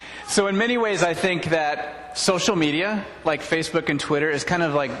So in many ways, I think that social media, like Facebook and Twitter, is kind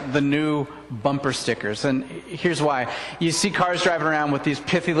of like the new bumper stickers. And here's why. You see cars driving around with these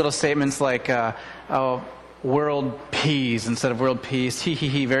pithy little statements like, world peace instead of world peace.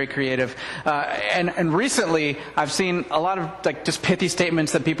 He, very creative. And recently, I've seen a lot of like just pithy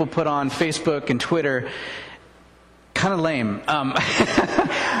statements that people put on Facebook and Twitter. Kind of lame. I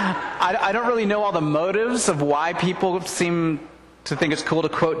don't really know all the motives of why people seem to think it's cool to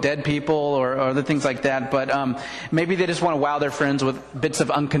quote dead people or other things like that, but maybe they just want to wow their friends with bits of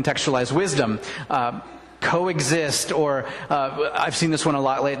uncontextualized wisdom. Coexist, or I've seen this one a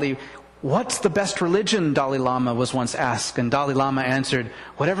lot lately. What's the best religion, Dalai Lama was once asked, and Dalai Lama answered,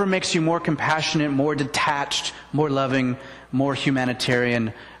 whatever makes you more compassionate, more detached, more loving, more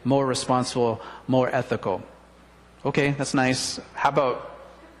humanitarian, more responsible, more ethical. Okay, that's nice. How about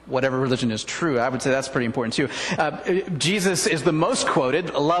whatever religion is true? I would say that's pretty important too. Jesus is the most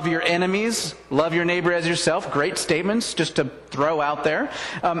quoted. Love your enemies, love your neighbor as yourself. Great statements just to throw out there.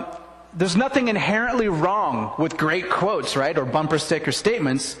 There's nothing inherently wrong with great quotes, right? Or bumper sticker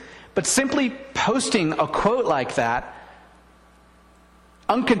statements. But simply posting a quote like that,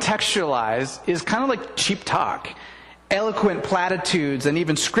 uncontextualized, is kind of like cheap talk. Eloquent platitudes and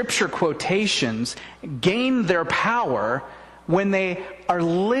even scripture quotations gain their power when they are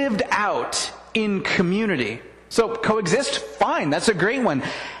lived out in community. So coexist, fine, that's a great one.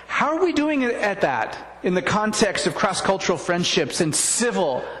 How are we doing at that in the context of cross-cultural friendships and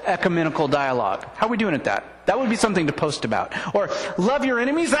civil ecumenical dialogue? How are we doing at that? That would be something to post about. Or love your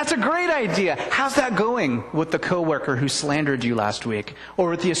enemies, that's a great idea. How's that going with the coworker who slandered you last week?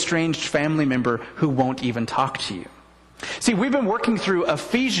 Or with the estranged family member who won't even talk to you? See, we've been working through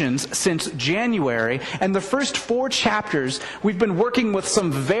Ephesians since January, and the first 4 chapters, we've been working with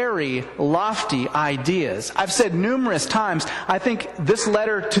some very lofty ideas. I've said numerous times, I think this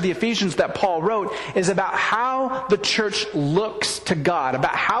letter to the Ephesians that Paul wrote is about how the church looks to God,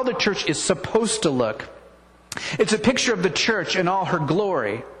 about how the church is supposed to look. It's a picture of the church in all her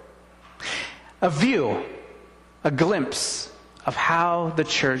glory. A view, a glimpse of how the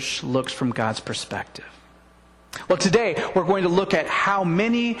church looks from God's perspective. Well, today we're going to look at how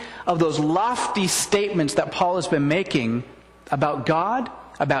many of those lofty statements that Paul has been making about God,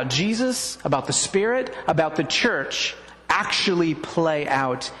 about Jesus, about the Spirit, about the church actually play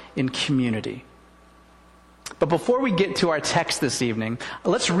out in community. But before we get to our text this evening,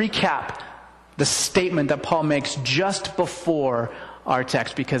 let's recap the statement that Paul makes just before our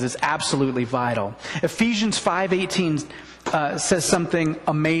text, because it's absolutely vital. Ephesians 5:18 says something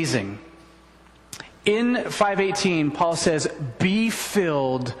amazing. In 5:18, Paul says, be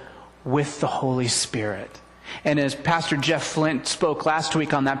filled with the Holy Spirit. And as Pastor Jeff Flint spoke last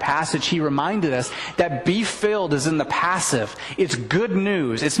week on that passage, he reminded us that be filled is in the passive. It's good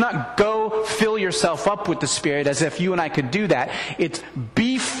news. It's not go fill yourself up with the Spirit as if you and I could do that. It's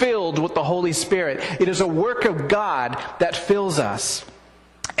be filled with the Holy Spirit. It is a work of God that fills us.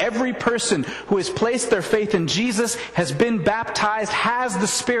 Every person who has placed their faith in Jesus, has been baptized, has the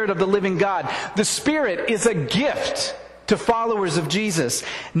Spirit of the living God. The Spirit is a gift to followers of Jesus.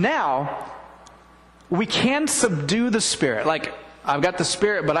 Now, we can subdue the Spirit. Like, I've got the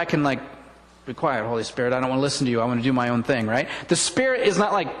Spirit, but I can be quiet, Holy Spirit. I don't want to listen to you. I want to do my own thing, right? The Spirit is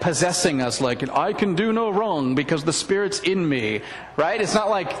not like possessing us, like, I can do no wrong because the Spirit's in me, right? It's not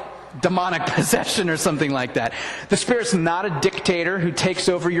like demonic possession or something like that. The Spirit's not a dictator who takes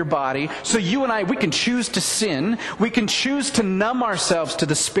over your body. So you and I, we can choose to sin. We can choose to numb ourselves to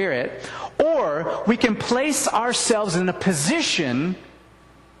the Spirit. Or we can place ourselves in a position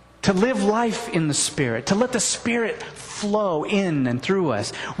to live life in the Spirit, to let the Spirit flow in and through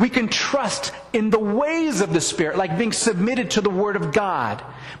us. We can trust in the ways of the Spirit, like being submitted to the Word of God,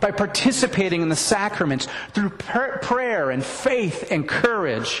 by participating in the sacraments through prayer and faith and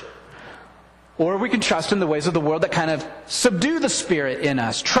courage. Or we can trust in the ways of the world that kind of subdue the Spirit in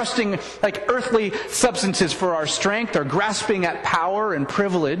us, trusting like earthly substances for our strength, or grasping at power and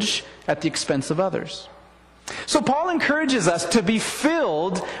privilege at the expense of others. So Paul encourages us to be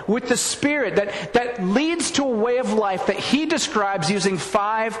filled with the Spirit that leads to a way of life that he describes using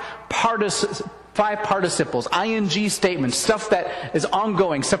 5 participles, ing statements, stuff that is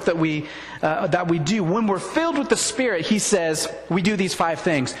ongoing, stuff that we do. When we're filled with the Spirit, he says, we do these 5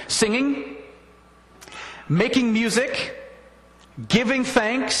 things: singing, making music, giving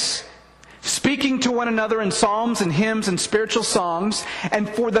thanks, speaking to one another in psalms and hymns and spiritual songs. And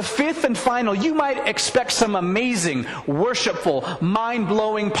for the 5th and final, you might expect some amazing, worshipful,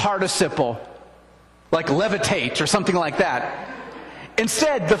 mind-blowing participle, like levitate or something like that.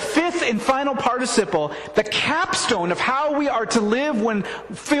 Instead, the fifth and final participle, the capstone of how we are to live when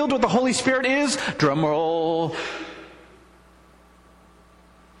filled with the Holy Spirit is, drumroll,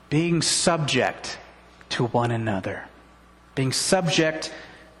 being subject to one another. Being subject,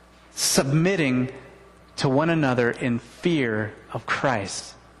 submitting to one another in fear of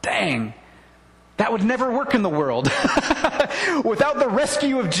Christ. Dang! That would never work in the world. Without the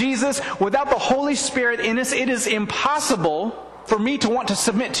rescue of Jesus, without the Holy Spirit in us, it is impossible for me to want to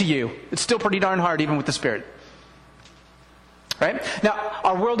submit to you. It's still pretty darn hard, even with the Spirit. Right? Now,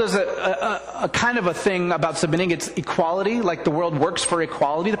 our world is a kind of a thing about submitting. It's equality, like the world works for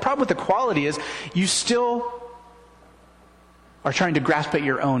equality. The problem with equality is you still are trying to grasp at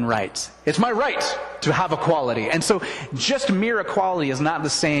your own rights. It's my right to have equality. And so just mere equality is not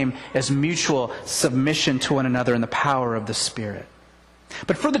the same as mutual submission to one another in the power of the Spirit.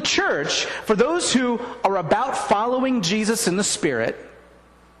 But for the church, for those who are about following Jesus in the Spirit,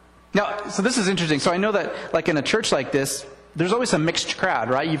 now, so this is interesting. So I know that like in a church like this, there's always a mixed crowd,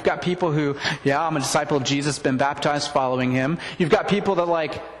 right? You've got people who, yeah, I'm a disciple of Jesus, been baptized following him. You've got people that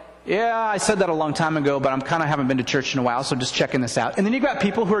like, yeah, I said that a long time ago, but I'm kind of haven't been to church in a while, so just checking this out. And then you've got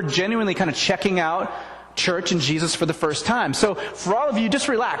people who are genuinely kind of checking out church and Jesus for the first time. So for all of you, just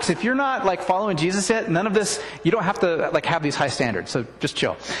relax. If you're not like following Jesus yet, none of this, you don't have to like have these high standards, so just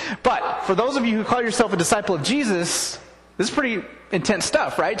chill. But for those of you who call yourself a disciple of Jesus, this is pretty intense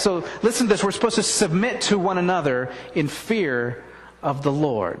stuff, right? So listen to this. We're supposed to submit to one another in fear of the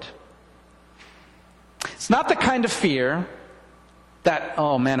Lord. It's not the kind of fear that,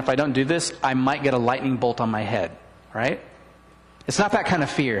 oh man, if I don't do this, I might get a lightning bolt on my head, right? It's not that kind of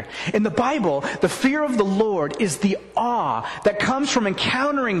fear. In the Bible, the fear of the Lord is the awe that comes from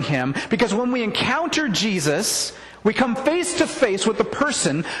encountering him, because when we encounter Jesus, we come face to face with the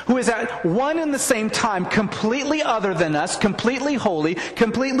person who is at one and the same time completely other than us, completely holy,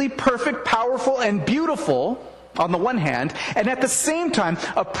 completely perfect, powerful, and beautiful on the one hand, and at the same time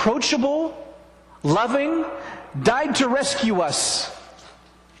approachable, loving, died to rescue us.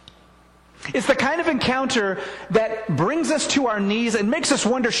 It's the kind of encounter that brings us to our knees and makes us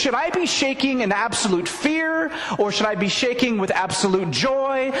wonder, should I be shaking in absolute fear, or should I be shaking with absolute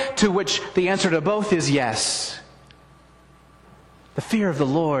joy? To which the answer to both is yes. The fear of the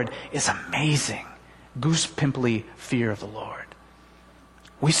Lord is amazing. Goose-pimply fear of the Lord.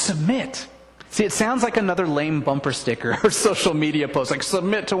 We submit. See, it sounds like another lame bumper sticker or social media post, like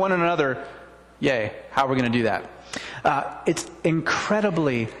submit to one another. Yay, how are we going to do that? It's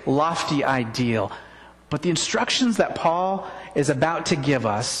incredibly lofty ideal. But the instructions that Paul is about to give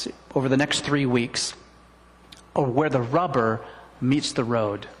us over the next 3 weeks are where the rubber meets the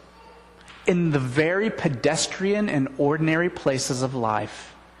road. In the very pedestrian and ordinary places of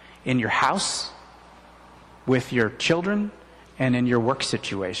life. In your house, with your children, and in your work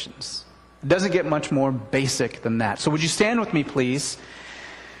situations. It doesn't get much more basic than that. So would you stand with me, please?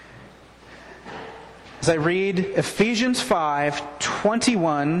 As I read Ephesians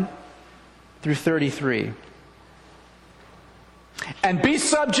 5:21 through 33. And be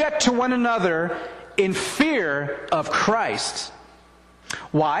subject to one another in fear of Christ.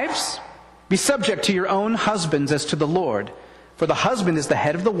 Wives, be subject to your own husbands as to the Lord. For the husband is the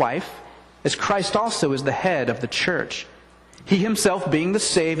head of the wife, as Christ also is the head of the church, he himself being the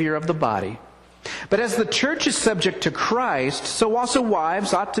Savior of the body. But as the church is subject to Christ, so also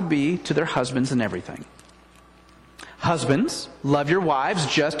wives ought to be to their husbands in everything. Husbands, love your wives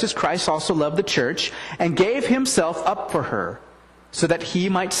just as Christ also loved the church and gave himself up for her, so that he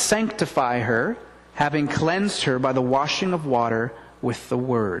might sanctify her, having cleansed her by the washing of water with the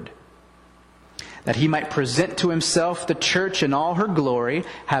word, that he might present to himself the church in all her glory,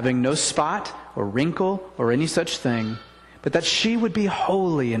 having no spot or wrinkle or any such thing, but that she would be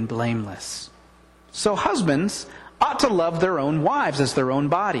holy and blameless. So husbands ought to love their own wives as their own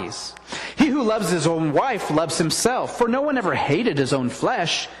bodies. He who loves his own wife loves himself, for no one ever hated his own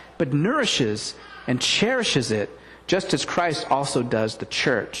flesh, but nourishes and cherishes it, just as Christ also does the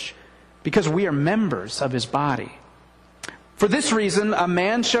church, because we are members of his body. For this reason, a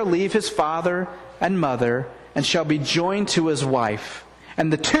man shall leave his father and mother, and shall be joined to his wife,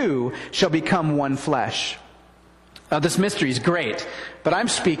 and the two shall become one flesh. This mystery is great, but I'm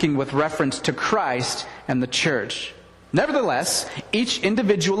speaking with reference to Christ and the church. Nevertheless, each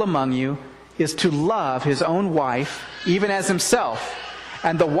individual among you is to love his own wife, even as himself,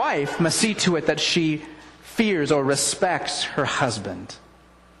 and the wife must see to it that she fears or respects her husband.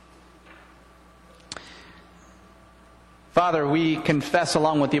 Father, we confess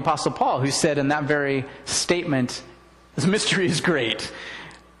along with the Apostle Paul, who said in that very statement, this mystery is great,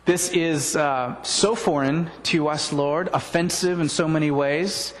 This is so foreign to us, Lord, offensive in so many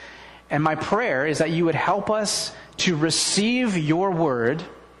ways. And my prayer is that you would help us to receive your word,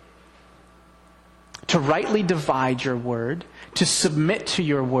 to rightly divide your word, to submit to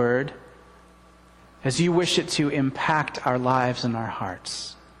your word as you wish it to impact our lives and our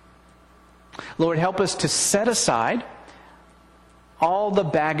hearts. Lord, help us to set aside all the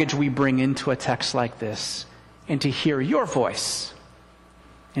baggage we bring into a text like this and to hear your voice.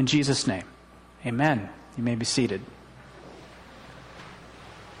 In Jesus' name, amen. You may be seated.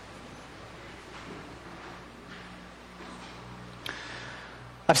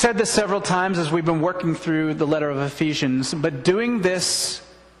 I've said this several times as we've been working through the letter of Ephesians, but doing this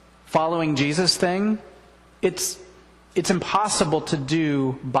following Jesus thing, it's impossible to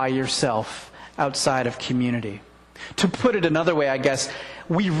do by yourself outside of community. To put it another way, I guess,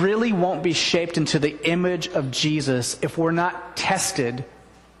 we really won't be shaped into the image of Jesus if we're not tested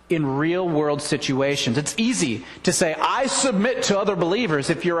in real world situations. It's easy to say, I submit to other believers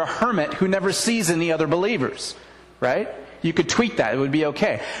if you're a hermit who never sees any other believers, right? You could tweak that. It would be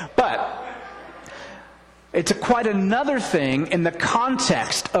okay. But it's quite another thing in the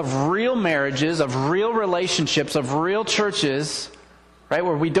context of real marriages, of real relationships, of real churches, right,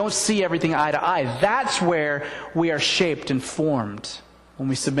 where we don't see everything eye to eye. That's where we are shaped and formed when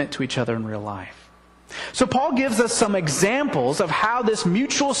we submit to each other in real life. So Paul gives us some examples of how this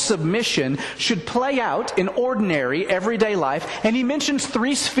mutual submission should play out in ordinary, everyday life. And he mentions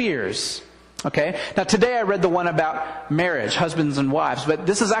 3 spheres. Okay? Now today I read the one about marriage, husbands and wives, but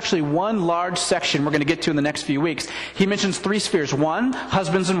this is actually one large section we're going to get to in the next few weeks. He mentions 3 spheres. 1,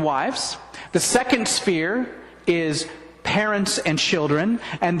 husbands and wives. The second sphere is parents and children.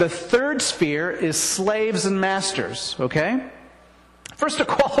 And the third sphere is slaves and masters. Okay? First, a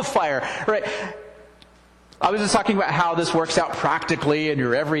qualifier, right? I was just talking about how this works out practically in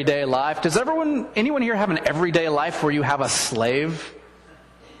your everyday life. Does anyone here have an everyday life where you have a slave?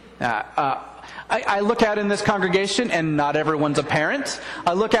 I look out in this congregation and not everyone's a parent.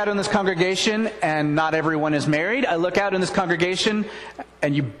 I look out in this congregation and not everyone is married. I look out in this congregation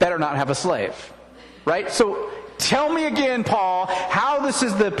and you better not have a slave. Right? So tell me again, Paul, how this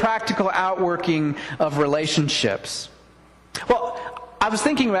is the practical outworking of relationships. Well, I was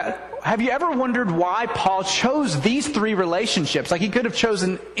thinking about, have you ever wondered why Paul chose these 3 relationships? Like he could have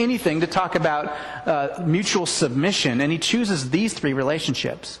chosen anything to talk about mutual submission, and he chooses these 3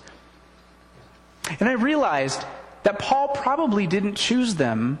 relationships. And I realized that Paul probably didn't choose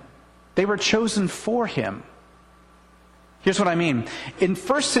them. They were chosen for him. Here's what I mean. In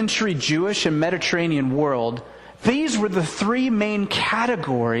first century Jewish and Mediterranean world, these were the 3 main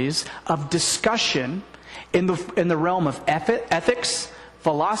categories of discussion in the realm of ethics,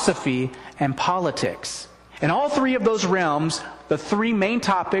 philosophy, and politics. In all 3 of those realms, the 3 main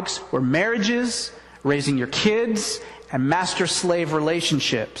topics were marriages, raising your kids, and master-slave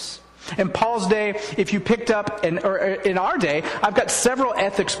relationships. In Paul's day, if you picked up, or in our day, I've got several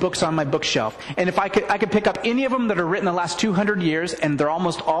ethics books on my bookshelf. And if I could pick up any of them that are written in the last 200 years, and they're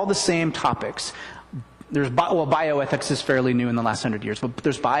almost all the same topics. Bioethics is fairly new in the last 100 years. But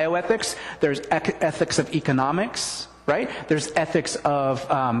there's bioethics, there's ethics of economics, right? There's ethics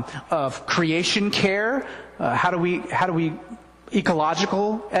of creation care. How do we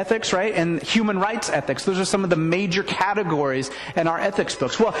ecological ethics, right? And human rights ethics. Those are some of the major categories in our ethics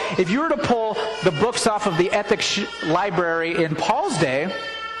books. Well, if you were to pull the books off of the ethics library in Paul's day,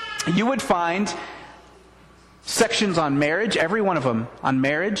 you would find sections on marriage, every one of them, on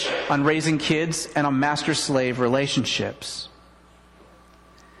marriage, on raising kids, and on master-slave relationships.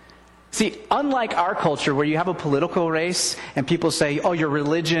 See, unlike our culture where you have a political race and people say, oh, your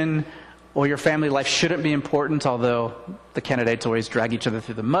religion or your family life shouldn't be important, although the candidates always drag each other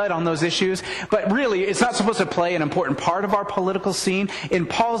through the mud on those issues. But really, it's not supposed to play an important part of our political scene. In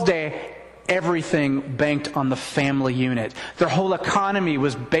Paul's day, everything banked on the family unit. Their whole economy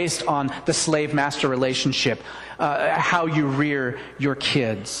was based on the slave-master relationship, how you rear your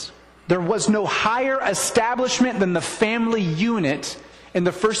kids. There was no higher establishment than the family unit in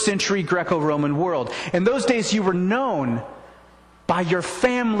the first century Greco-Roman world. In those days, you were known by your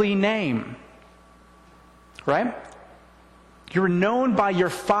family name. Right? You were known by your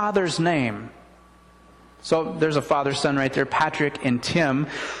father's name. So there's a father-son right there, Patrick and Tim.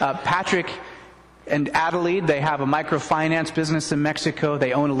 Patrick and Adelaide, they have a microfinance business in Mexico.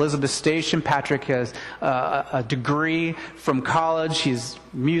 They own Elizabeth Station. Patrick has a degree from college. He's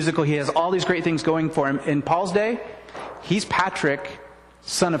musical. He has all these great things going for him. In Paul's day, he's Patrick,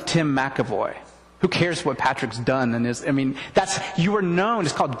 son of Tim McAvoy. Who cares what Patrick's done? You are known.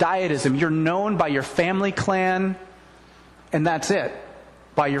 It's called dietism. You're known by your family clan, and that's it.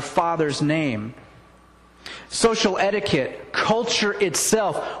 by your father's name. Social etiquette, culture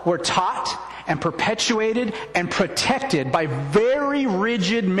itself were taught and perpetuated and protected by very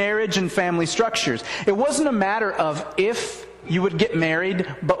rigid marriage and family structures. It wasn't a matter of if you would get married,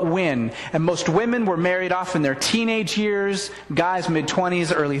 but when. And most women were married off in their teenage years, guys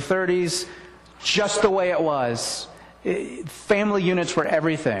mid-20s, early 30s, just the way it was. Family units were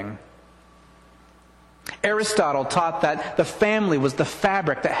everything. Aristotle taught that the family was the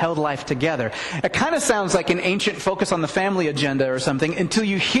fabric that held life together. It kind of sounds like an ancient focus on the family agenda or something until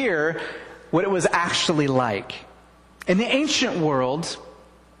you hear what it was actually like. In the ancient world,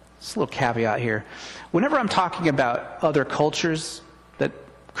 just a little caveat here, whenever I'm talking about other cultures that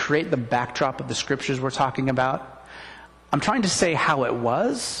create the backdrop of the scriptures we're talking about, I'm trying to say how it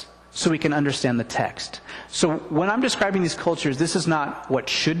was so we can understand the text. So when I'm describing these cultures, this is not what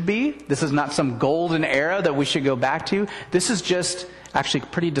should be. This is not some golden era that we should go back to. This is just actually a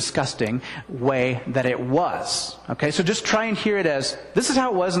pretty disgusting way that it was. Okay, so just try and hear it as, this is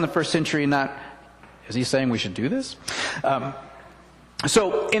how it was in the first century, not, is he saying we should do this?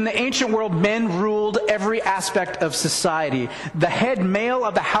 So in the ancient world, men ruled every aspect of society. The head male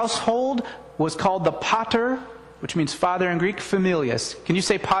of the household was called the pater, which means father in Greek, familius. Can you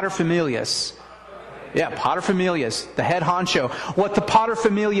say pater familius? Yeah, pater familius, the head honcho. What the pater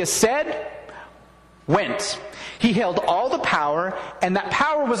familius said, went. He held all the power, and that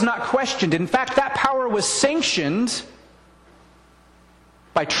power was not questioned. In fact, that power was sanctioned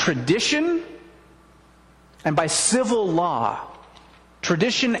by tradition and by civil law.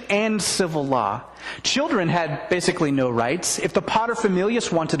 Tradition and civil law. Children had basically no rights. If the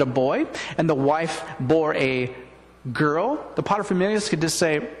paterfamilias wanted a boy and the wife bore a girl, the paterfamilias could just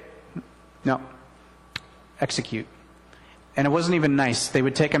say, no, execute. And it wasn't even nice. They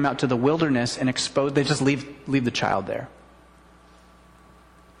would take him out to the wilderness and they just leave the child there.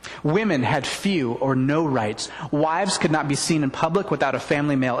 Women had few or no rights. Wives could not be seen in public without a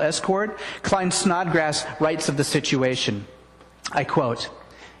family male escort. Klein Snodgrass writes of the situation. I quote,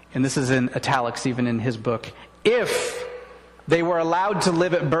 and this is in italics even in his book, if they were allowed to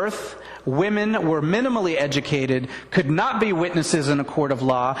live at birth, women were minimally educated, could not be witnesses in a court of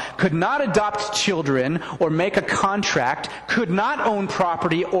law, could not adopt children or make a contract, could not own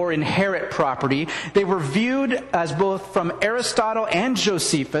property or inherit property. They were viewed as both from Aristotle and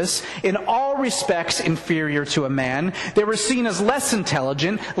Josephus in all respects inferior to a man. They were seen as less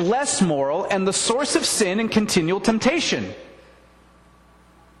intelligent, less moral, and the source of sin and continual temptation.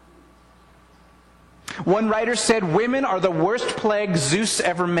 One writer said, women are the worst plague Zeus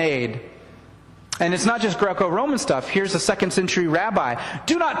ever made. And it's not just Greco-Roman stuff. Here's a 2nd century rabbi.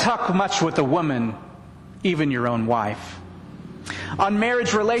 Do not talk much with a woman, even your own wife. On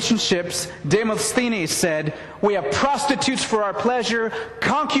marriage relationships, Demosthenes said, we have prostitutes for our pleasure,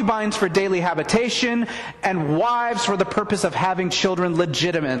 concubines for daily habitation, and wives for the purpose of having children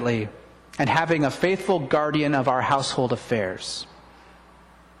legitimately, and having a faithful guardian of our household affairs.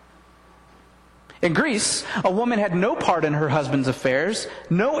 In Greece, a woman had no part in her husband's affairs,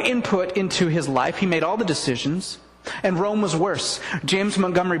 no input into his life. He made all the decisions. And Rome was worse. James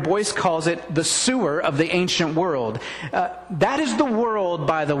Montgomery Boyce calls it the sewer of the ancient world. That is the world,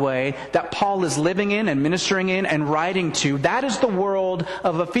 by the way, that Paul is living in and ministering in and writing to. That is the world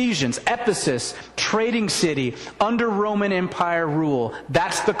of Ephesians, Ephesus, trading city, under Roman Empire rule.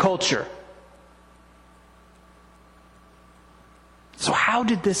 That's the culture. So how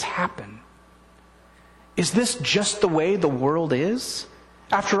did this happen? Is this just the way the world is?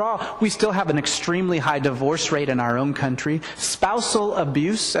 After all, we still have an extremely high divorce rate in our own country. Spousal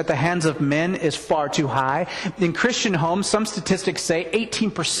abuse at the hands of men is far too high. In Christian homes, some statistics say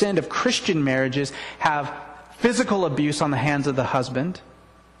 18% of Christian marriages have physical abuse on the hands of the husband.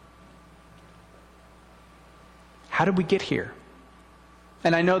 How did we get here?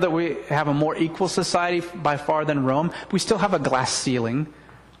 And I know that we have a more equal society by far than Rome, but we still have a glass ceiling.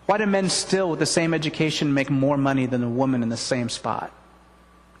 Why do men still, with the same education, make more money than a woman in the same spot?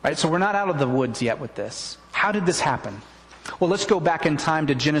 Right? So we're not out of the woods yet with this. How did this happen? Well, let's go back in time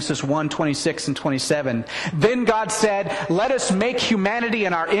to Genesis 1, 26 and 27. Then God said, let us make humanity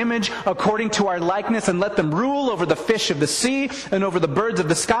in our image according to our likeness, and let them rule over the fish of the sea, and over the birds of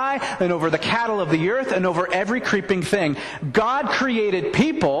the sky, and over the cattle of the earth, and over every creeping thing. God created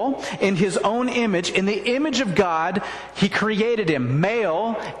people in His own image. In the image of God, He created him.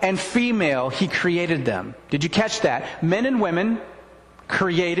 Male and female, He created them. Did you catch that? Men and women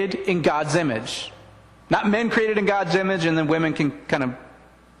created in God's image. Not men created in God's image and then women can kind of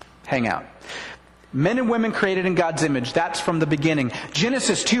hang out. Men and women created in God's image. That's from the beginning.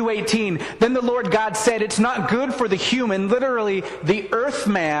 Genesis 2:18. Then the Lord God said, it's not good for the human, literally the earth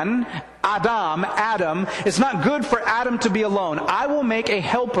man, Adam, it's not good for Adam to be alone. I will make a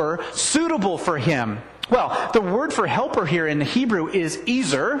helper suitable for him. Well, the word for helper here in the Hebrew is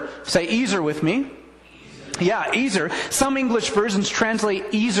Ezer. Say Ezer with me. Yeah, Ezer. Some English versions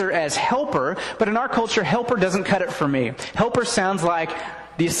translate Ezer as helper, but in our culture, helper doesn't cut it for me. Helper sounds like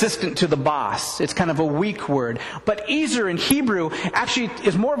the assistant to the boss. It's kind of a weak word. But Ezer in Hebrew actually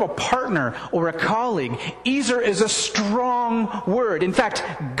is more of a partner or a colleague. Ezer is a strong word. In fact,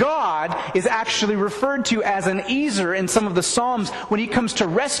 God is actually referred to as an Ezer in some of the Psalms when he comes to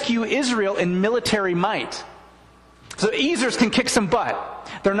rescue Israel in military might. So Ezers can kick some butt.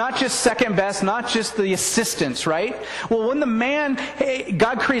 They're not just second best, not just the assistants, right? Well, when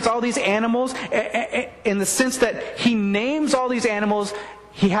God creates all these animals in the sense that he names all these animals,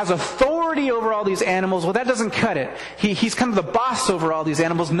 he has authority over all these animals. Well, that doesn't cut it. He's kind of the boss over all these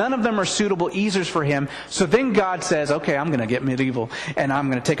animals. None of them are suitable Ezers for him. So then God says, okay, I'm going to get medieval, and I'm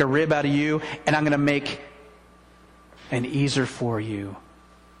going to take a rib out of you, and I'm going to make an Ezer for you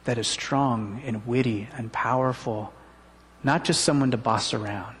that is strong and witty and powerful. Not just someone to boss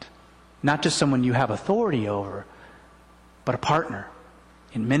around. Not just someone you have authority over, but a partner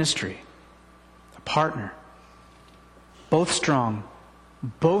in ministry. A partner. Both strong.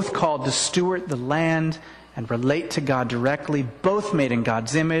 Both called to steward the land and relate to God directly. Both made in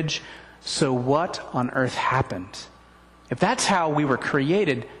God's image. So what on earth happened? If that's how we were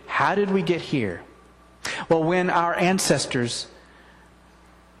created, how did we get here? Well, when our ancestors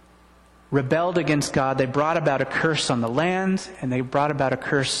rebelled against God, they brought about a curse on the land, and they brought about a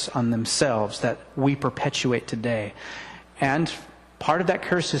curse on themselves that we perpetuate today. And part of that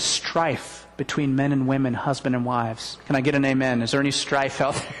curse is strife between men and women, husband and wives. Can I get an amen? Is there any strife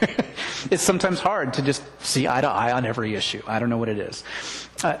out there? It's sometimes hard to just see eye to eye on every issue. I don't know what it is.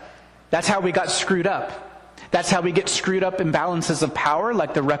 That's how we got screwed up. That's how we get screwed up in balances of power,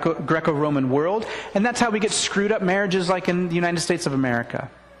 like the Greco-Roman world. And that's how we get screwed up marriages, like in the United States of America.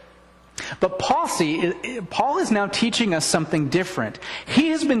 But Paul is now teaching us something different. He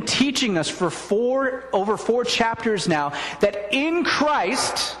has been teaching us for over 4 chapters now that in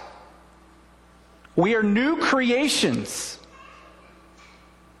Christ we are new creations.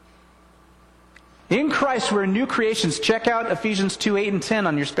 In Christ we're new creations. Check out Ephesians 2, 8, and 10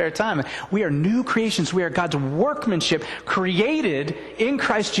 on your spare time. We are new creations. We are God's workmanship created in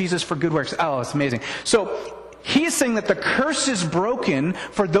Christ Jesus for good works. Oh, it's amazing. So he is saying that the curse is broken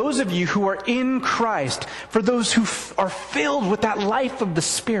for those of you who are in Christ, for those who are filled with that life of the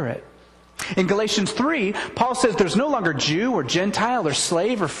Spirit. In Galatians 3, Paul says there's no longer Jew or Gentile or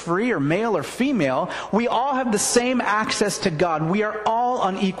slave or free or male or female. We all have the same access to God. We are all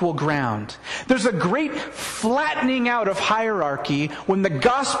on equal ground. There's a great flattening out of hierarchy when the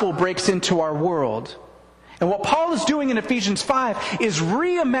gospel breaks into our world. And what Paul is doing in Ephesians 5 is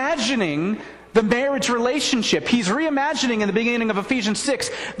reimagining the marriage relationship. He's reimagining in the beginning of Ephesians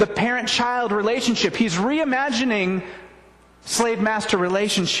 6 the parent-child relationship. He's reimagining slave-master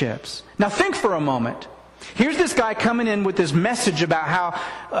relationships. Now think for a moment. Here's this guy coming in with this message about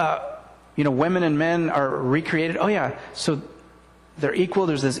how women and men are recreated. Oh yeah, so they're equal.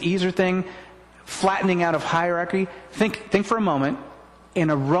 There's this Ezer thing, flattening out of hierarchy. Think for a moment. In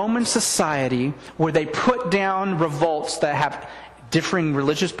a Roman society where they put down revolts that have differing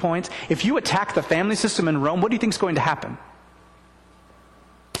religious points, if you attack the family system in Rome, what do you think is going to happen?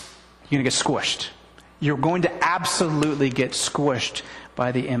 You're going to get squished. You're going to absolutely get squished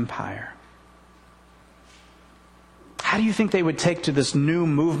by the empire. How do you think they would take to this new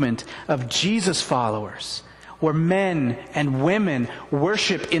movement of Jesus followers, where men and women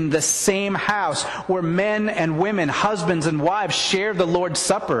worship in the same house, where men and women, husbands and wives, share the Lord's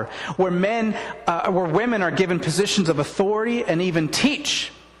Supper, where women are given positions of authority and even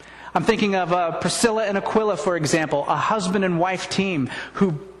teach? I'm thinking of Priscilla and Aquila, for example, a husband and wife team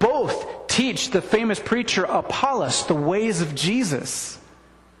who both teach the famous preacher Apollos the ways of Jesus.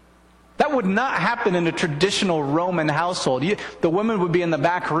 That would not happen in a traditional Roman household. The woman would be in the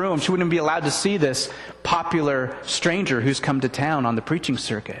back room. She wouldn't be allowed to see this popular stranger who's come to town on the preaching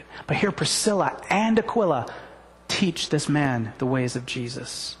circuit. But here Priscilla and Aquila teach this man the ways of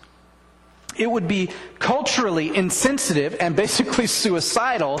Jesus. It would be culturally insensitive and basically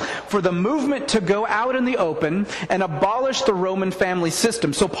suicidal for the movement to go out in the open and abolish the Roman family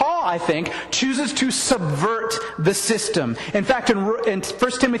system. So Paul, I think, chooses to subvert the system. In fact, in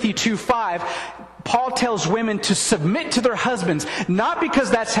 1 Timothy 2:5, Paul tells women to submit to their husbands, not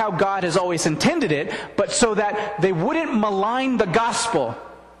because that's how God has always intended it, but so that they wouldn't malign the gospel.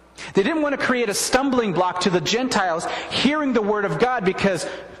 They didn't want to create a stumbling block to the Gentiles hearing the word of God, because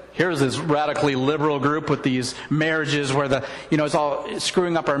here's this radically liberal group with these marriages where it's all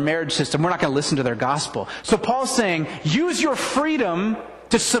screwing up our marriage system. We're not going to listen to their gospel. So Paul's saying, use your freedom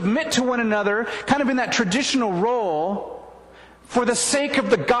to submit to one another, kind of in that traditional role, for the sake of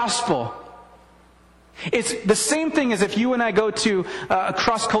the gospel. It's the same thing as if you and I go to a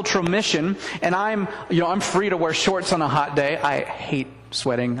cross-cultural mission, and I'm free to wear shorts on a hot day. I hate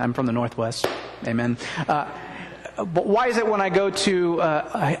sweating. I'm from the Northwest. Amen. But why is it when I go to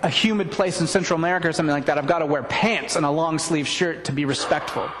a humid place in Central America or something like that, I've got to wear pants and a long sleeve shirt to be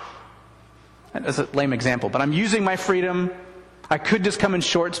respectful? That's a lame example, but I'm using my freedom. I could just come in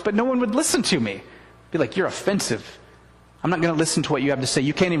shorts, but no one would listen to me. Be like, you're offensive. I'm not going to listen to what you have to say.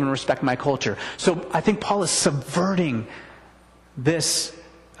 You can't even respect my culture. So I think Paul is subverting this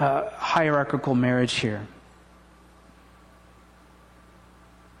hierarchical marriage here.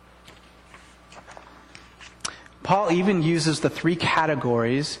 Paul even uses the three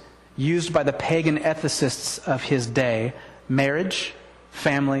categories used by the pagan ethicists of his day: marriage,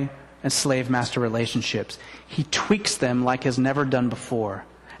 family, and slave-master relationships. He tweaks them like he's never done before.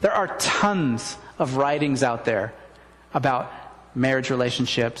 There are tons of writings out there about marriage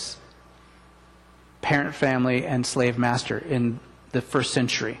relationships, parent-family, and slave-master in the first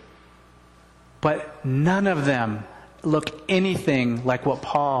century. But none of them look anything like what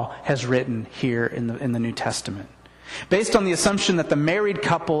Paul has written here in the New Testament. Based on the assumption that the married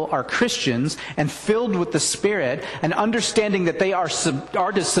couple are Christians and filled with the Spirit, and understanding that they are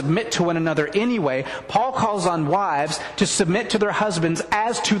to submit to one another anyway, Paul calls on wives to submit to their husbands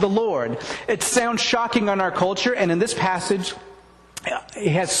as to the Lord. It sounds shocking on our culture, and in this passage,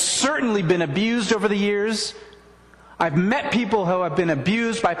 it has certainly been abused over the years. I've met people who have been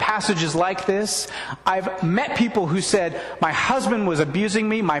abused by passages like this. I've met people who said, my husband was abusing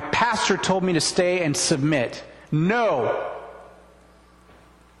me, my pastor told me to stay and submit. No.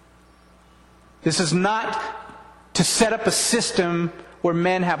 This is not to set up a system where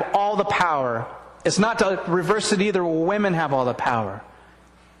men have all the power. It's not to reverse it either, where women have all the power.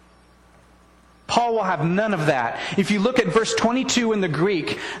 Paul will have none of that. If you look at verse 22 in the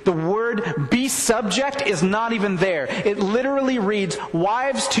Greek, the word be subject is not even there. It literally reads,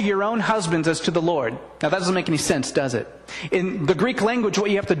 wives to your own husbands as to the Lord. Now that doesn't make any sense, does it? In the Greek language,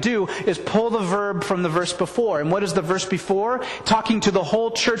 what you have to do is pull the verb from the verse before. And what is the verse before? Talking to the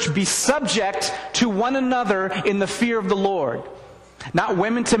whole church, be subject to one another in the fear of the Lord. Not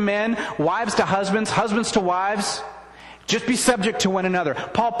women to men, wives to husbands, husbands to wives. Just be subject to one another.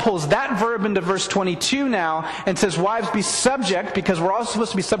 Paul pulls that verb into verse 22 now and says, wives, be subject, because we're all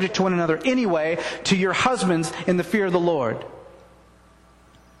supposed to be subject to one another anyway, to your husbands in the fear of the Lord.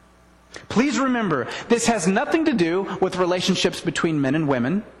 Please remember, this has nothing to do with relationships between men and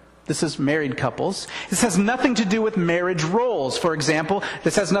women. This is married couples. This has nothing to do with marriage roles. For example,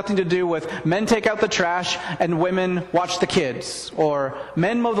 this has nothing to do with men take out the trash and women watch the kids, or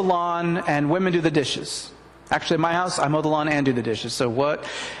men mow the lawn and women do the dishes. Actually, in my house, I mow the lawn and do the dishes. So what?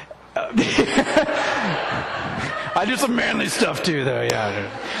 I do some manly stuff too, though. Yeah.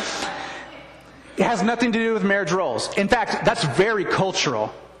 It has nothing to do with marriage roles. In fact, that's very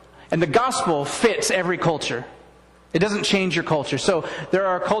cultural. And the gospel fits every culture. It doesn't change your culture. So there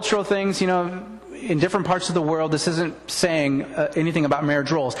are cultural things, in different parts of the world. This isn't saying anything about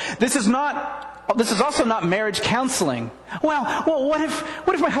marriage roles. This is also not marriage counseling. Well, what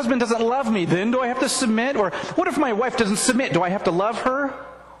if my husband doesn't love me? Then do I have to submit? Or what if my wife doesn't submit? Do I have to love her?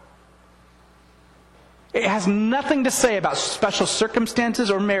 It has nothing to say about special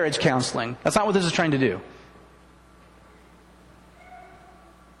circumstances or marriage counseling. That's not what this is trying to do.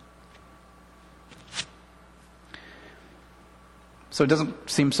 So it doesn't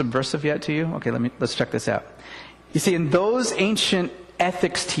seem subversive yet to you? Okay, let's check this out. You see, in those ancient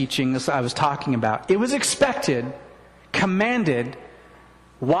ethics teachings I was talking about, it was expected, commanded,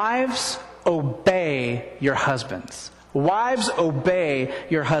 wives, obey your husbands. Wives, obey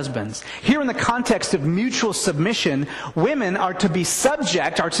your husbands. Here in the context of mutual submission, women are to be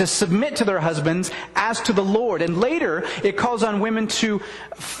subject, are to submit to their husbands as to the Lord. And later, it calls on women to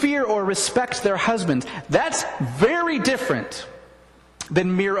fear or respect their husbands. That's very different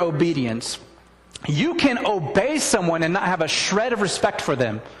than mere obedience. You can obey someone and not have a shred of respect for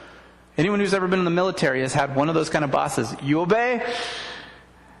them. Anyone who's ever been in the military has had one of those kind of bosses. You obey?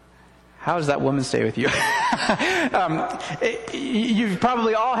 How does that woman stay with you? You've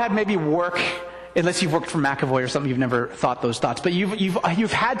probably all had maybe work, unless you've worked for McAvoy or something, you've never thought those thoughts. But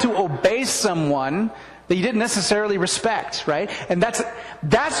you've had to obey someone that you didn't necessarily respect, right? And that's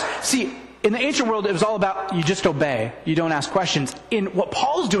In the ancient world, it was all about you just obey. You don't ask questions. In what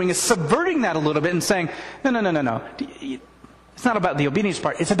Paul's doing is subverting that a little bit and saying, no. It's not about the obedience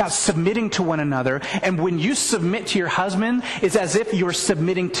part. It's about submitting to one another. And when you submit to your husband, it's as if you're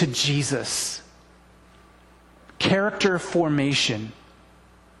submitting to Jesus. Character formation.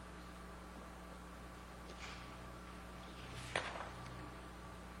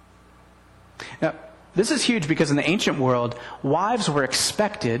 Now, this is huge because in the ancient world, wives were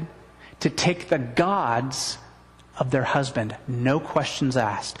expected to take the gods of their husband. No questions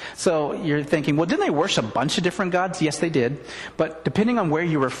asked. So you're thinking, well, didn't they worship a bunch of different gods? Yes, they did. But depending on where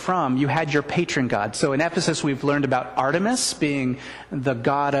you were from, you had your patron god. So in Ephesus, we've learned about Artemis being the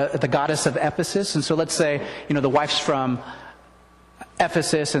goddess of Ephesus. And so let's say, the wife's from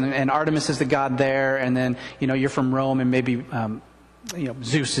Ephesus and Artemis is the god there. And then, you're from Rome and maybe,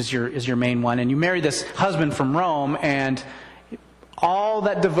 Zeus is your main one. And you marry this husband from Rome and all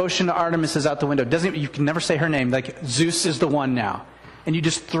that devotion to Artemis is out the window. You can never say her name. Like, Zeus is the one now. And you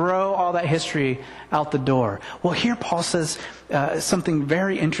just throw all that history out the door. Well, here Paul says something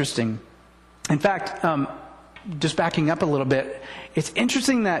very interesting. In fact, just backing up a little bit, it's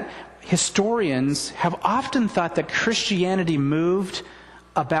interesting that historians have often thought that Christianity moved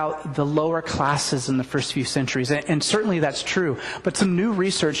about the lower classes in the first few centuries. And certainly that's true. But some new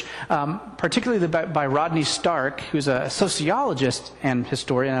research, particularly by Rodney Stark, who's a sociologist and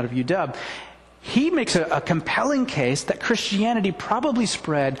historian out of UW, he makes a compelling case that Christianity probably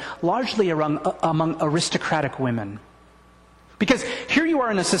spread largely among aristocratic women. Because here you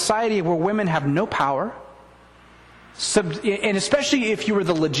are in a society where women have no power, and especially if you were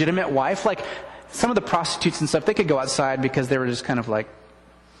the legitimate wife, like some of the prostitutes and stuff, they could go outside because they were just kind of like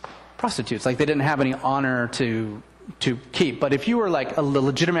prostitutes, like they didn't have any honor to keep. But if you were like a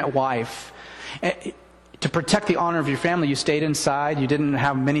legitimate wife, to protect the honor of your family, you stayed inside. You didn't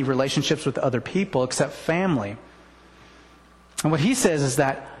have many relationships with other people except family. And what he says is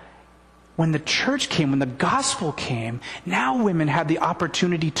that when the church came, when the gospel came, now women had the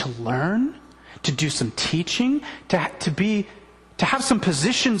opportunity to learn, to do some teaching, to have some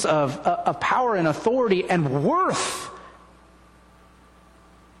positions of power and authority and worth.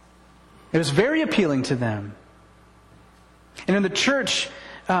 It was very appealing to them. And in the church,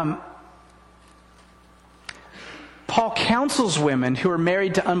 Paul counsels women who are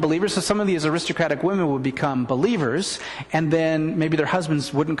married to unbelievers. So some of these aristocratic women would become believers, and then maybe their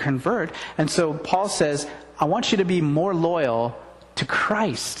husbands wouldn't convert. And so Paul says, I want you to be more loyal to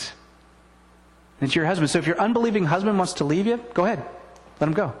Christ than to your husband. So if your unbelieving husband wants to leave you, go ahead. Let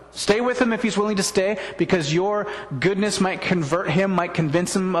him go. Stay with him if he's willing to stay, because your goodness might convert him, might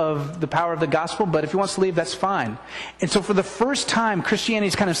convince him of the power of the gospel. But if he wants to leave, that's fine. And so for the first time, Christianity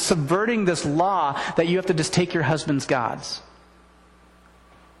is kind of subverting this law that you have to just take your husband's gods.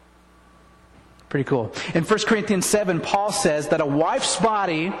 Pretty cool. In 1 Corinthians 7, Paul says that a wife's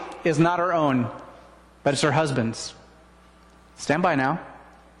body is not her own, but it's her husband's. Stand by now.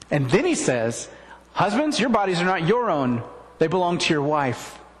 And then he says, husbands, your bodies are not your own. They belong to your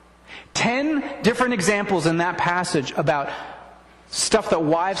wife. 10 different examples in that passage about stuff that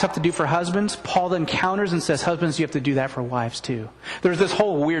wives have to do for husbands. Paul then counters and says, husbands, you have to do that for wives too. There's this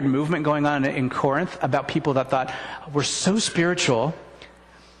whole weird movement going on in Corinth about people that thought, we're so spiritual,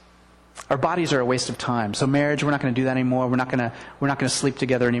 our bodies are a waste of time. So marriage, we're not going to do that anymore. We're not going to sleep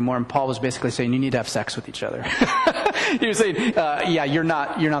together anymore. And Paul was basically saying, you need to have sex with each other. He was saying, you're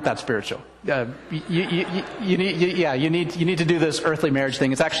not that spiritual. You need to do this earthly marriage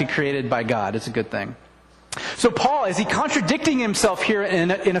thing. It's actually created by God. It's a good thing. So Paul, is he contradicting himself here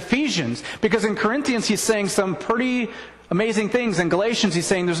in Ephesians? Because in Corinthians he's saying some pretty amazing things. In Galatians he's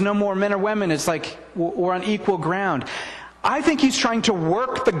saying there's no more men or women. It's like we're on equal ground. I think he's trying to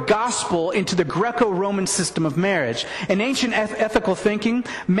work the gospel into the Greco-Roman system of marriage. In ancient ethical thinking,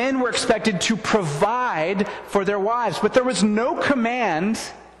 men were expected to provide for their wives, but there was no command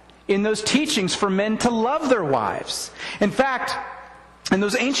in those teachings for men to love their wives. In fact, in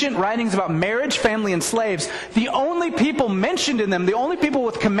those ancient writings about marriage, family, and slaves, the only people mentioned in them, the only people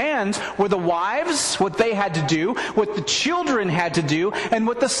with commands were the wives, what they had to do, what the children had to do, and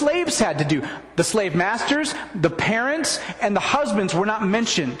what the slaves had to do. The slave masters, the parents, and the husbands were not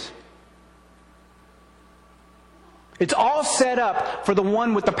mentioned. It's all set up for the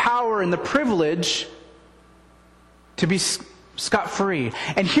one with the power and the privilege to be scot-free.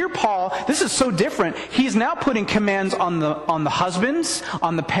 And here Paul, this is so different. He's now putting commands on the husbands,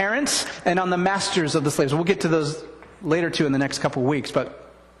 on the parents, and on the masters of the slaves. We'll get to those later too in the next couple of weeks.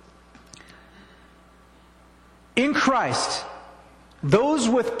 But in Christ, those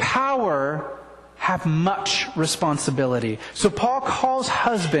with power have much responsibility. So Paul calls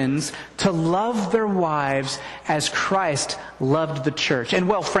husbands to love their wives as Christ loved the church. And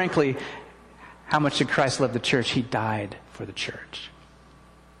well, frankly, how much did Christ love the church? He died for the church.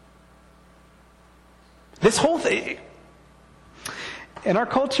 This whole thing, in our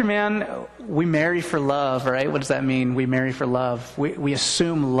culture, man, we marry for love, right? What does that mean? We marry for love. We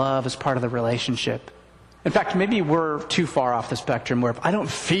assume love is part of the relationship. In fact, maybe we're too far off the spectrum where if I don't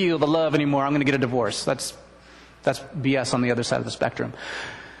feel the love anymore, I'm going to get a divorce. That's BS on the other side of the spectrum.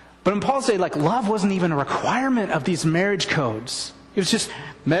 But when Paul said, love wasn't even a requirement of these marriage codes. It was just,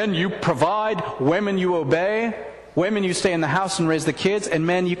 men, you provide, women, you obey, women, you stay in the house and raise the kids, and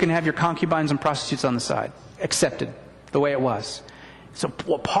men, you can have your concubines and prostitutes on the side. Accepted the way it was. So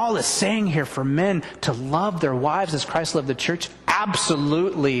what Paul is saying here for men to love their wives as Christ loved the church,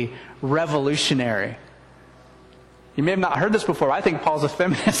 absolutely revolutionary. You may have not heard this before. I think Paul's a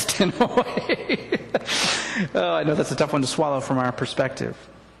feminist in a way. Oh, I know that's a tough one to swallow from our perspective.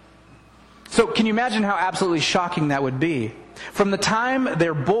 So can you imagine how absolutely shocking that would be? From the time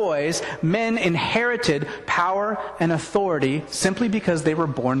they're boys, men inherited power and authority simply because they were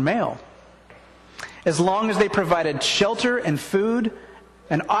born male. As long as they provided shelter and food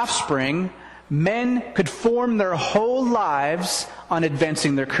and offspring, men could form their whole lives on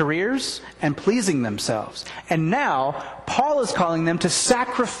advancing their careers and pleasing themselves. And now, Paul is calling them to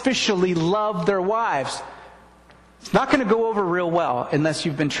sacrificially love their wives. It's not going to go over real well unless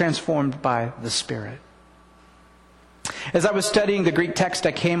you've been transformed by the Spirit. As I was studying the Greek text,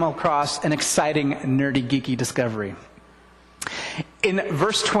 I came across an exciting, nerdy, geeky discovery. In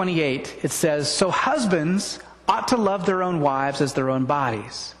verse 28, it says, "So husbands ought to love their own wives as their own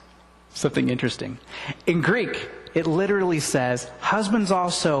bodies." Something interesting. In Greek, it literally says, husbands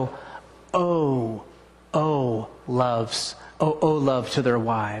also owe love to their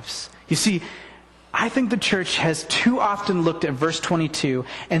wives. You see, I think the church has too often looked at verse 22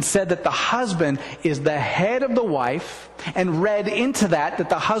 and said that the husband is the head of the wife and read into that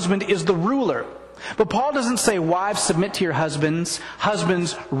the husband is the ruler. But Paul doesn't say, wives, submit to your husbands.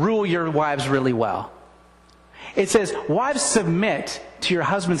 Husbands, rule your wives really well. It says, wives, submit to your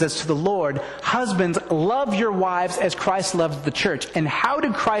husbands as to the Lord. Husbands, love your wives as Christ loved the church. And how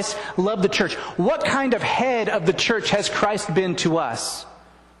did Christ love the church? What kind of head of the church has Christ been to us?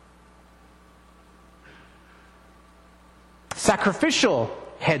 Sacrificial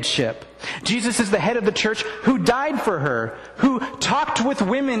headship. Jesus is the head of the church who died for her, who talked with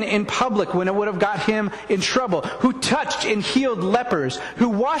women in public when it would have got him in trouble, who touched and healed lepers, who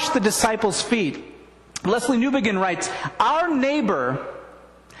washed the disciples' feet. Leslie Newbegin writes, our neighbor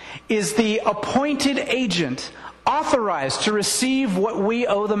is the appointed agent authorized to receive what we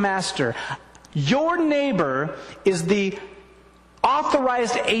owe the master. Your neighbor is the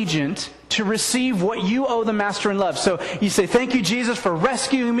authorized agent to receive what you owe the master in love. So you say, thank you, Jesus, for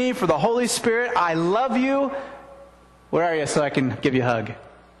rescuing me, for the Holy Spirit. I love you. Where are you so I can give you a hug?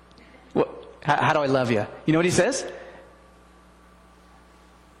 How do I love you? You know what he says?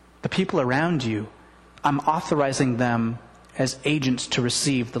 The people around you, I'm authorizing them as agents to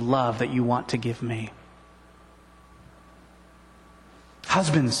receive the love that you want to give me.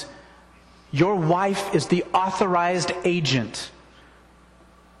 Husbands, your wife is the authorized agent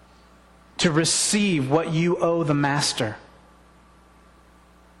to receive what you owe the master.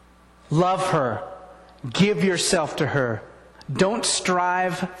 Love her. Give yourself to her. Don't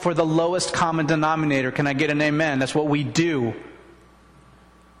strive for the lowest common denominator. Can I get an amen? That's what we do. Amen.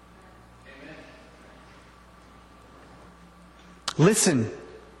 Listen,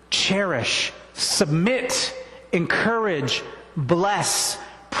 cherish, submit, encourage, bless,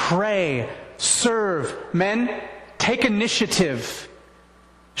 pray, serve. Men, take initiative.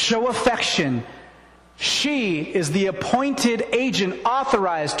 Show affection. She is the appointed agent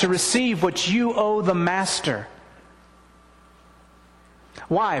authorized to receive what you owe the master.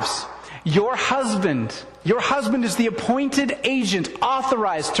 Wives, your husband is the appointed agent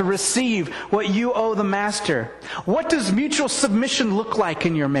authorized to receive what you owe the master. What does mutual submission look like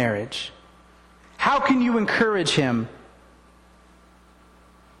in your marriage? How can you encourage him?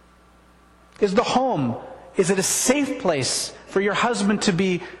 Is the home, is it a safe place for your husband to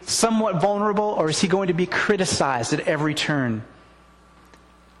be somewhat vulnerable, or is he going to be criticized at every turn?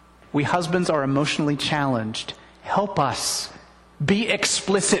 We husbands are emotionally challenged. Help us. Be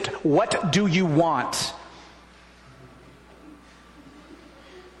explicit. What do you want?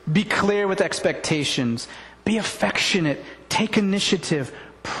 Be clear with expectations. Be affectionate. Take initiative.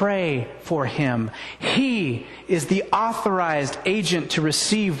 Pray for him. He is the authorized agent to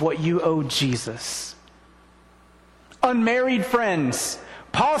receive what you owe Jesus. Unmarried friends,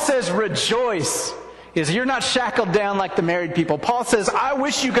 Paul says rejoice. is you're not shackled down like the married people. Paul says, I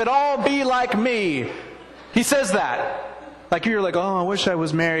wish you could all be like me. He says that. Like you're like, oh, I wish I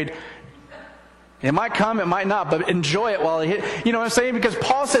was married. It might come, it might not, but enjoy it while it hits. You know what I'm saying? Because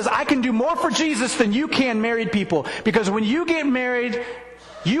Paul says, I can do more for Jesus than you can married people. Because when you get married,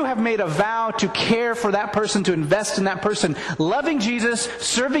 you have made a vow to care for that person, to invest in that person. Loving Jesus,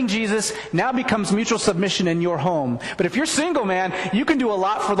 serving Jesus, now becomes mutual submission in your home. But if you're single, man, you can do a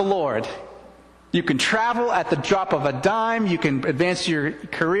lot for the Lord. You can travel at the drop of a dime. You can advance your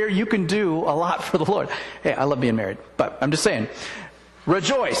career. You can do a lot for the Lord. Hey, I love being married, but I'm just saying,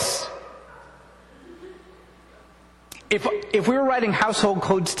 rejoice. If we were writing household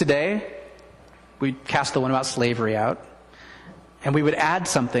codes today, we'd cast the one about slavery out, and we would add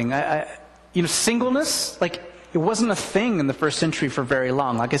something. Singleness, like it wasn't a thing in the first century for very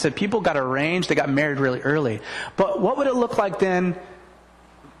long. Like I said, people got arranged, they got married really early. But what would it look like then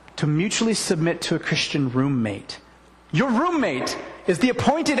to mutually submit to a Christian roommate? Your roommate is the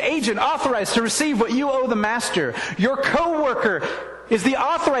appointed agent authorized to receive what you owe the master. Your co-worker is the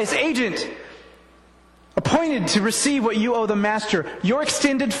authorized agent appointed to receive what you owe the master. Your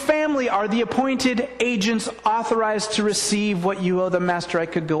extended family are the appointed agents authorized to receive what you owe the master. I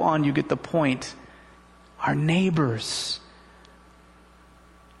could go on, you get the point. Our neighbors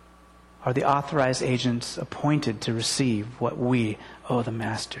are the authorized agents appointed to receive what we owe the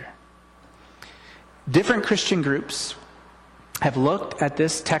master. Different Christian groups have looked at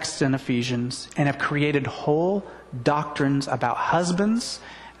this text in Ephesians and have created whole doctrines about husbands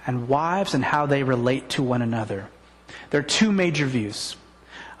and wives and how they relate to one another. There are two major views.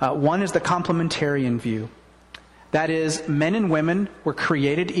 One is the complementarian view. That is, men and women were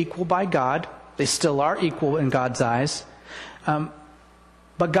created equal by God. They still are equal in God's eyes.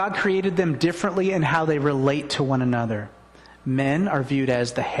 But God created them differently in how they relate to one another. Men are viewed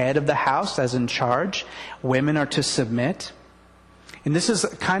as the head of the house, as in charge. Women are to submit. And this is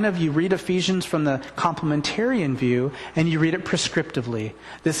kind of, you read Ephesians from the complementarian view, and you read it prescriptively.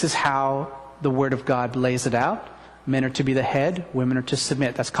 This is how the Word of God lays it out. Men are to be the head, women are to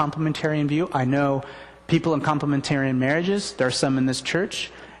submit. That's complementarian view. I know people in complementarian marriages. There are some in this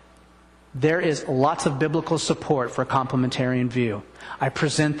church. There is lots of biblical support for a complementarian view. I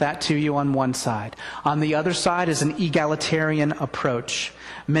present that to you on one side. On the other side is an egalitarian approach.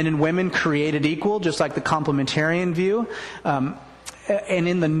 Men and women created equal, just like the complementarian view. And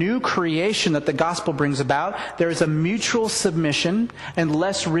in the new creation that the gospel brings about, there is a mutual submission and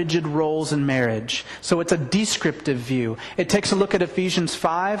less rigid roles in marriage. So it's a descriptive view. It takes a look at Ephesians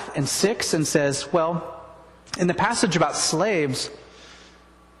 5 and 6 and says, well, in the passage about slaves,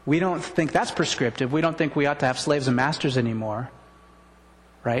 we don't think that's prescriptive. We don't think we ought to have slaves and masters anymore.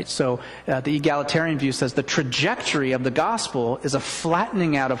 Right? So the egalitarian view says the trajectory of the gospel is a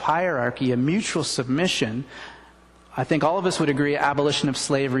flattening out of hierarchy, a mutual submission. I think all of us would agree abolition of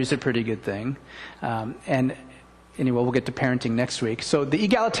slavery is a pretty good thing. And anyway, we'll get to parenting next week. So the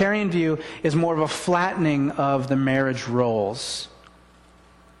egalitarian view is more of a flattening of the marriage roles.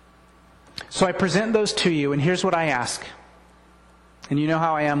 So I present those to you, and here's what I ask. And you know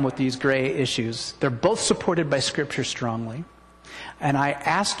how I am with these gray issues. They're both supported by Scripture strongly. And I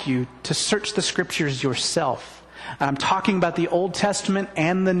ask you to search the Scriptures yourself. I'm talking about the Old Testament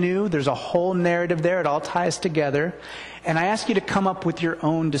and the New. There's a whole narrative there. It all ties together. And I ask you to come up with your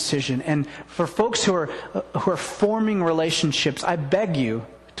own decision. And for folks who are forming relationships, I beg you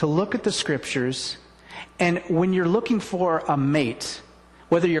to look at the Scriptures. And when you're looking for a mate,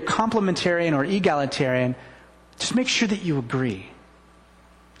 whether you're complementarian or egalitarian, just make sure that you agree.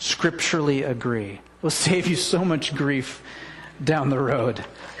 Scripturally agree. It will save you so much grief down the road.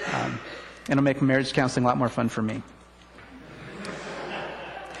 It'll make marriage counseling a lot more fun for me.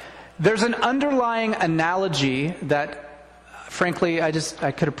 There's an underlying analogy that, frankly, I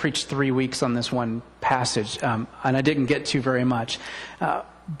could have preached 3 weeks on this one passage, and I didn't get to very much.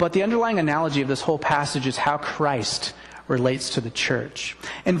 But the underlying analogy of this whole passage is how Christ relates to the church.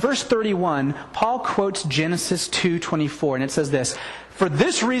 In verse 31, Paul quotes Genesis 2:24, and it says this: "For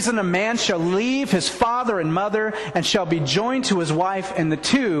this reason a man shall leave his father and mother, and shall be joined to his wife, and the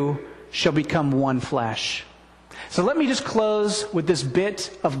two shall become one flesh." So let me just close with this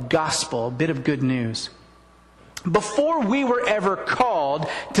bit of gospel, a bit of good news. Before we were ever called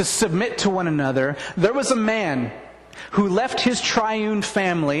to submit to one another, there was a man who left his triune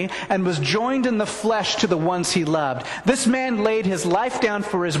family and was joined in the flesh to the ones he loved. This man laid his life down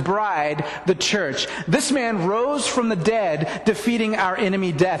for his bride, the church. This man rose from the dead, defeating our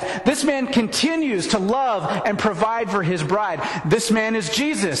enemy death. This man continues to love and provide for his bride. This man is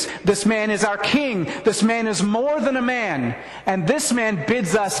Jesus. This man is our King. This man is more than a man. And this man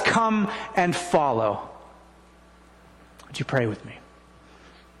bids us come and follow. Would you pray with me?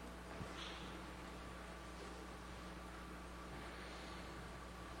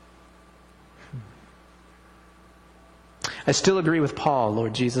 I still agree with Paul,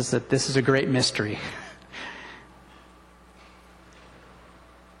 Lord Jesus, that this is a great mystery.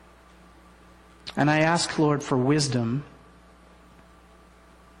 And I ask, Lord, for wisdom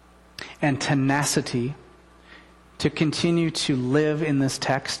and tenacity to continue to live in this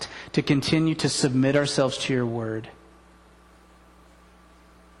text, to continue to submit ourselves to your word.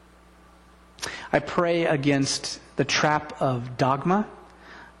 I pray against the trap of dogma,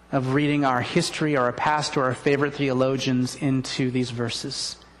 of reading our history or our past or our favorite theologians into these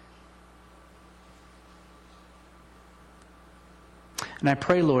verses. And I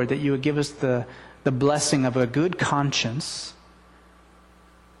pray, Lord, that you would give us the blessing of a good conscience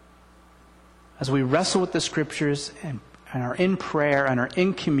as we wrestle with the Scriptures and are in prayer and are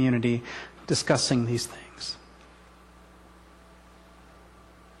in community discussing these things.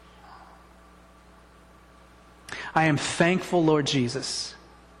 I am thankful, Lord Jesus,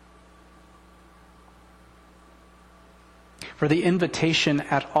 for the invitation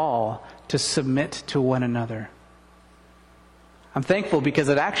at all to submit to one another. I'm thankful because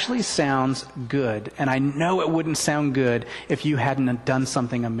it actually sounds good, and I know it wouldn't sound good if you hadn't done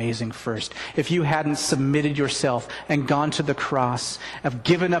something amazing first. If you hadn't submitted yourself and gone to the cross, have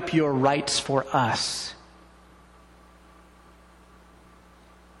given up your rights for us.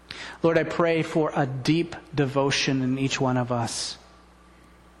 Lord, I pray for a deep devotion in each one of us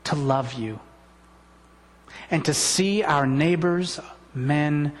to love you and to see our neighbors,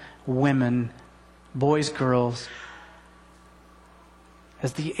 men, women, boys, girls,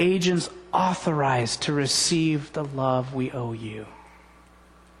 as the agents authorized to receive the love we owe you.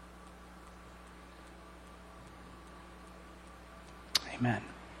 Amen.